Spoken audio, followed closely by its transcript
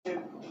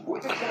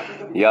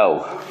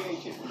Yo,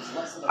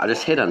 I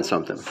just hit on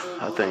something,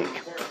 I think.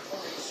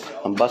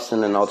 I'm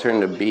busting an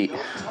alternative beat,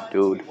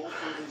 dude.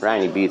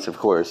 Rainy beats, of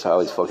course. I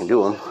always fucking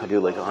do them. I do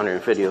like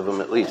 150 of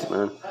them at least,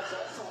 man.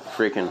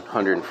 Freaking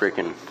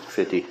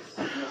 150.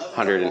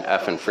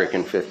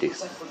 150.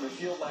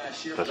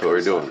 That's what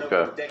we're doing,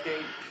 okay?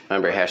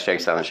 Remember, hashtag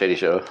Silent Shady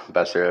Show.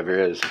 Best there ever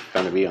is.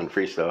 Gonna be on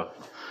freestyle.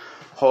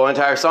 Whole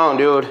entire song,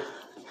 dude.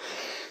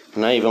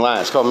 I'm not even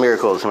lying. It's called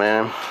Miracles,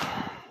 man.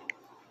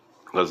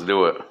 Let's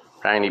do it.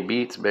 Rainy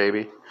beats,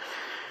 baby.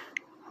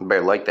 You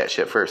better like that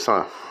shit first,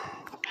 huh?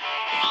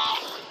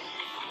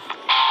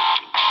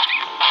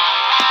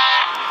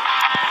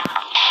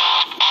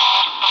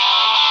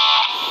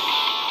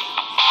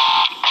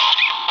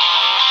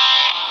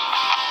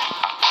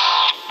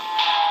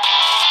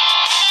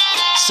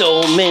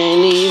 So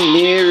many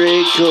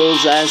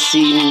miracles, I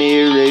see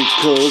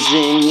miracles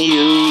in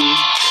you.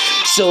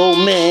 So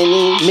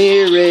many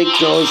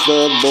miracles,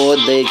 the Lord,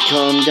 they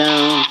come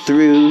down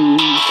through.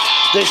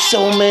 There's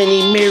so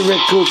many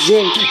miracles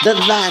in the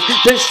life.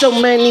 There's so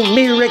many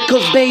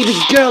miracles, baby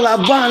girl. I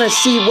wanna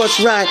see what's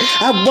right.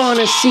 I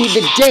wanna see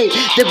the day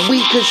that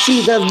we could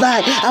see the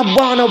light. I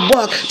wanna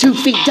walk 2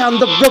 feet down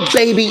the road,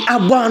 baby. I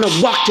wanna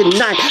walk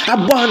tonight.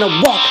 I wanna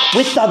walk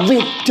with a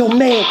little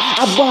man.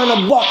 I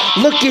wanna walk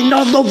looking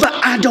all over.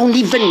 I don't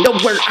even know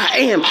where I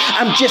am.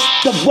 I'm just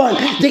the one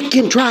that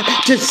can try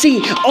to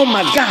see. Oh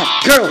my God,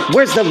 girl,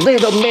 where's the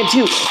little man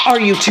too? Are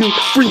you too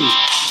free?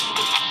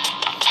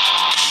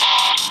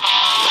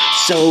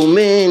 So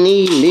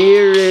many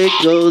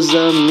miracles,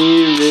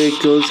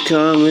 miracles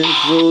coming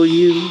for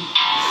you.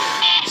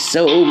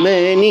 So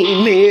many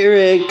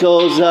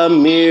miracles,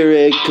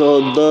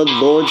 miracle the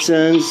Lord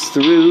sends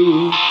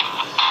through.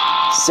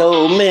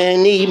 So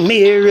many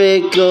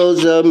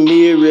miracles,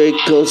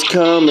 miracles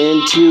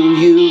coming to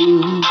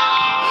you.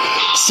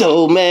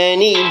 So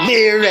many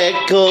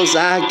miracles,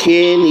 I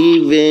can't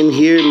even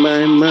hear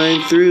my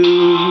mind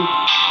through.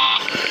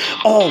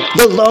 All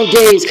the long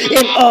days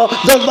and all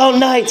the long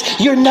nights,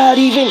 you're not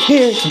even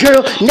here,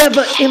 girl,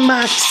 never in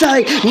my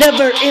sight,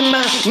 never in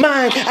my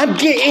mind. I'm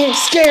getting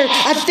scared,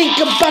 I think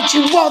about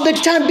you all the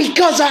time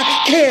because I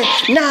care.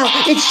 Now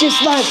it's just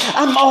like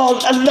I'm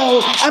all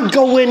alone. I'm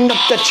going up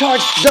the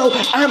charts though,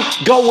 I'm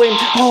going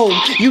home.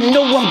 You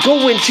know I'm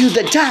going to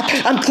the top,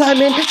 I'm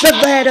climbing the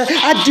ladder.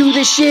 I do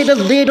this shit a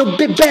little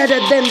bit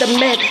better than the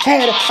man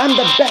had. I'm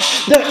the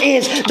best there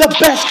is, the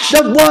best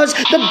there was,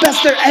 the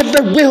best there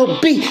ever will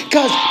be.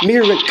 Cause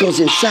miracles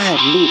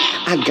inside me,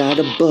 I got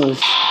a buzz.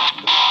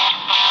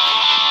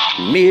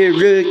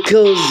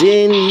 Miracles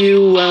in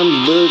you,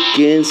 I'm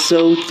looking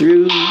so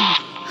through.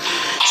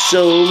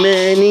 So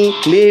many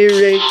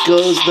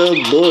miracles, the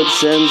Lord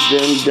sends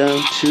them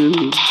down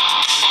to.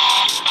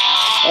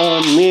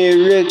 A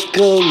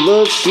miracle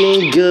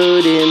looking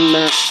good in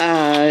the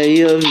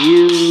eye of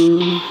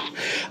you.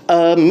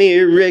 A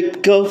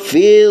miracle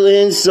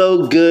feeling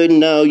so good,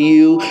 now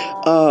you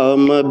are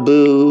my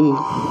boo.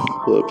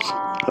 Whoops.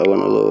 I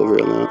went a little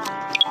over on that.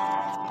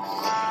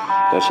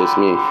 That's just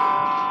me.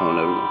 Oh,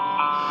 never mind.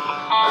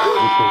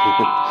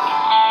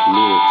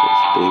 Miracles,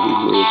 baby.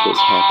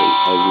 Miracles happen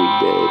every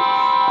day.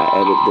 I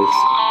edit this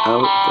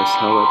out. That's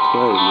how I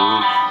play, man.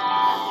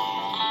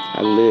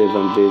 I live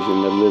on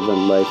vision. I live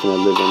on life. And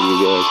I live on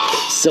you guys.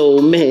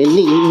 So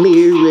many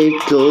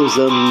miracles.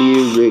 A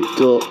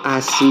miracle I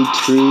see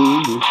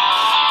true.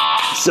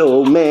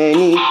 So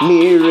many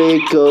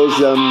miracles.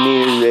 A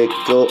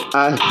miracle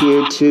I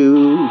hear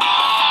too.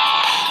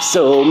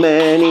 So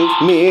many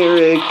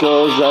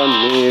miracles,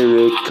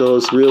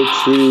 miracles real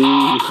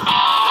true.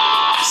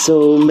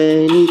 So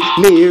many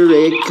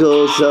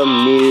miracles, a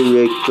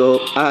miracle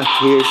I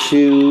hear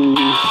too.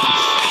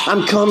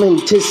 I'm coming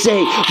to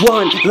say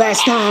one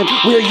last time,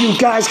 will you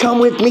guys come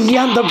with me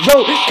on the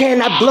road?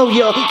 Can I blow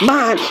your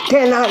mind?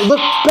 Can I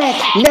look back?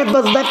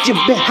 Never left you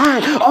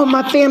behind. All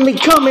my family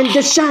coming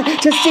to shine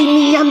to see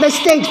me on the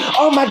stage.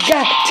 Oh my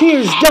God,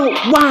 tears don't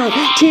whine.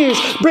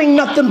 Tears bring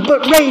nothing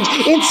but rage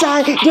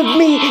inside of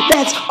me.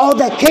 That's all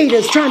the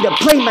haters trying to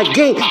play my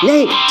game.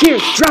 Name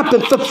tears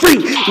dropping for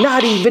free.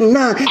 Not even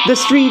on the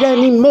street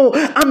anymore.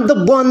 I'm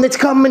the one that's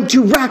coming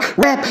to rock,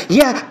 rap.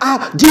 Yeah,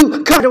 I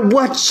do. Cut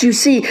what you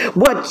see,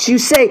 what you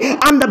say.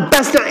 I'm the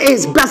best there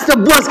is, best there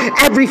was.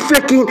 Every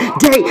freaking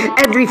day,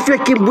 every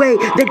freaking way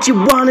that you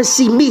wanna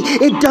see me.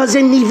 It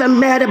doesn't even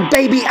matter,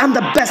 baby. I'm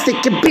the best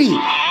it can be.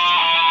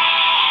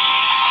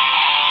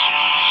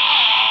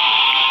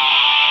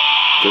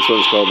 This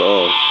one's called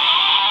All.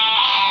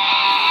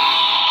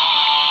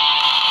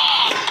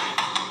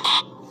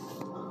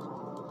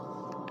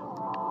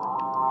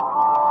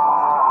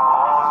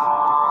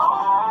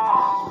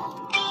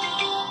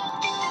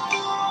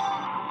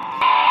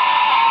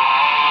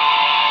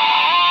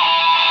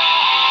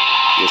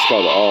 It's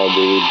called All,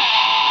 dude.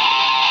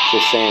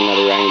 Just saying,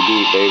 another rainy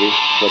beat, baby.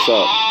 What's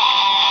up?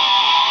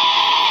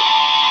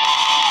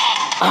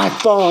 I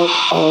fall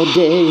all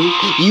day,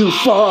 you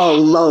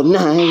fall all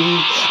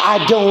night. I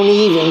don't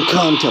even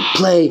come to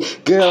play.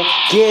 Girl,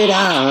 get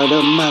out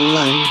of my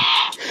life.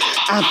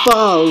 I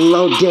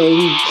follow day,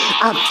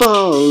 I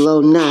follow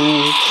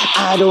night.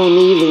 I don't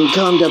even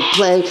come to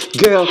play.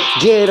 Girl,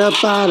 get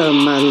up out of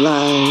my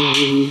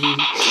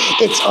life.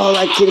 It's all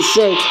I can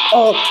say,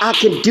 all I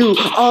can do,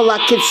 all I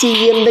can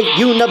see in the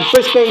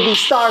universe, baby.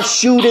 Stars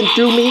shooting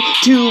through me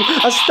to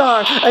a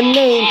star, a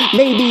name.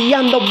 Maybe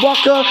I'm the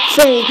walk of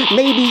fame.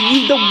 Maybe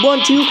you the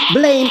one to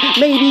blame.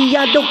 Maybe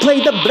I don't play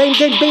the blame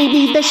game,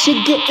 baby. That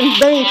shit getting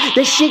vain,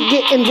 that shit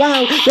getting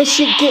wild, that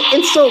shit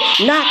getting so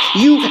not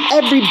you.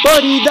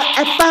 Everybody the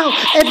F out,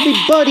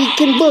 everybody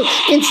can look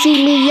and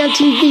see me on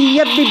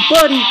TV.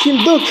 Everybody can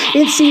look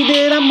and see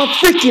that I'm a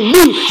freaking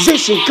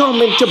musician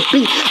coming to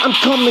be. I'm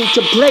coming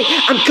to play.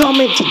 I'm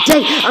coming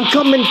today. I'm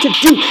coming to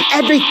do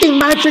everything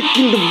my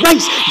freaking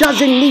race.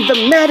 Doesn't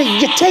even matter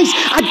your taste.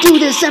 I do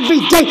this every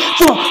day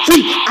for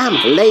free. I'm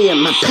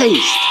laying my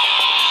pace.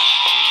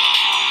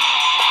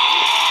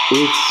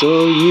 It's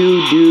all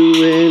you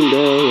do and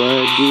all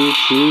I do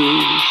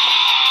too.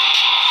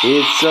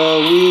 It's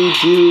all we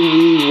do,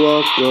 we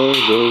walk all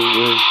the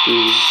way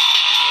through.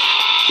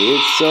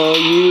 It's all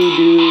you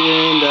do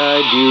and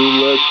I do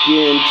look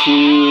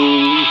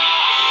into.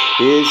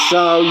 It's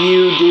all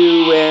you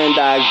do and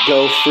I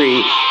go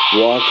free,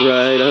 walk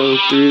right on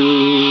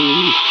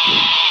through.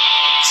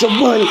 So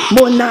one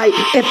more night,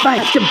 if I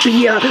have to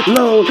be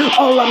alone.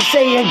 All I'm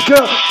saying,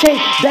 girl,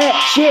 take that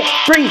shit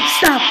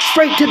freestyle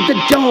straight to the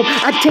dome.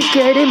 I take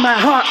it in my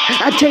heart,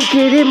 I take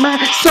it in my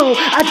soul.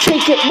 I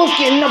take it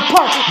looking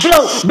apart,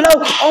 blow, blow.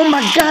 Oh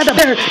my God,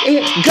 there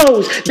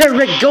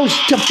it goes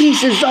to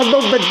pieces all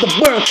over the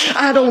world.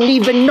 I don't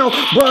even know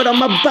what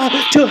I'm about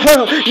to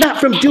hurl. Not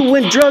from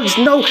doing drugs,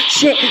 no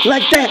shit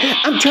like that.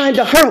 I'm trying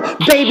to hurl,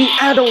 baby.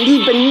 I don't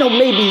even know.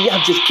 Maybe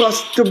I'll just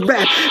bust a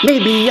rap.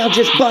 Maybe I'll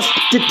just bust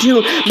the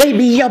tune.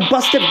 Maybe I'll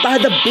bust it by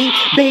the beat.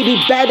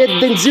 Baby, better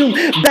than Zoom,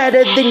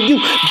 better than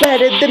you,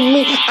 better than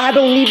me. I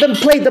don't even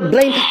play the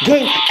blame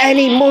game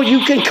anymore. You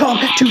can come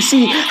to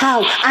see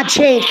how I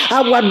change,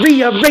 how I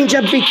rearrange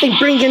everything,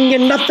 bringing you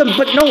nothing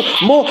but no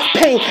more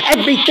pain.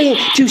 Everything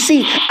to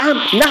see,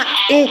 I'm not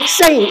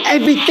insane.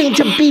 Everything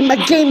to be my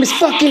game is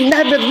fucking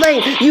never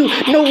lame. You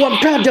know I'm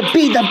proud to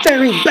be the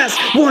very best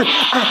one.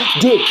 I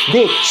did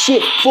this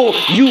shit for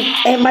you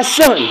and my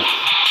son.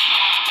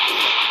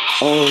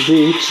 All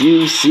that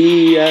you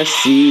see, I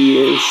see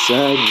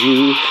inside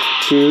you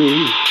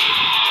too.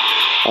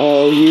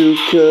 All you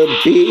could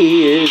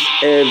be is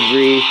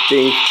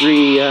everything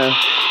free I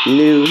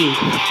knew.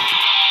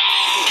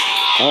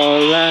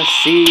 All I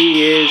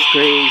see is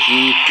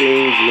crazy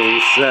things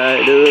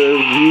inside of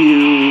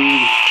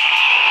you.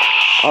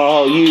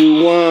 All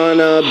you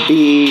wanna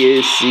be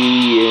is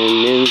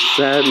seeing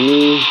inside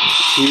me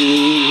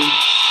too.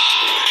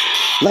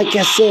 Like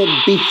I said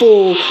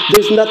before,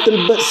 there's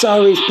nothing but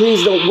sorries.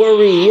 Please don't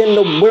worry, in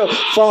the world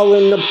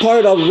falling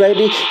apart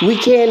already. We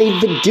can't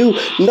even do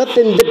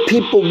nothing that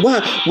people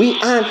want. We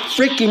on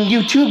freaking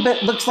YouTube.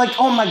 It looks like,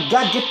 oh my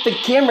God, get the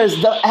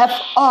cameras the F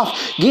off.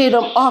 Get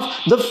them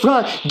off the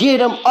front. Get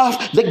them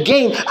off the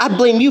game. I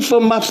blame you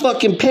for my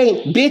fucking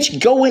pain. Bitch,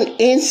 going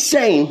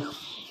insane.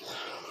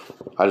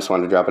 I just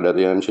wanted to drop it at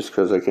the end just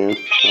because I can. I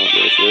don't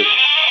give a shit.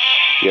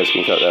 You guys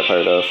can cut that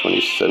part off when you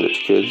send it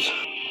to kids.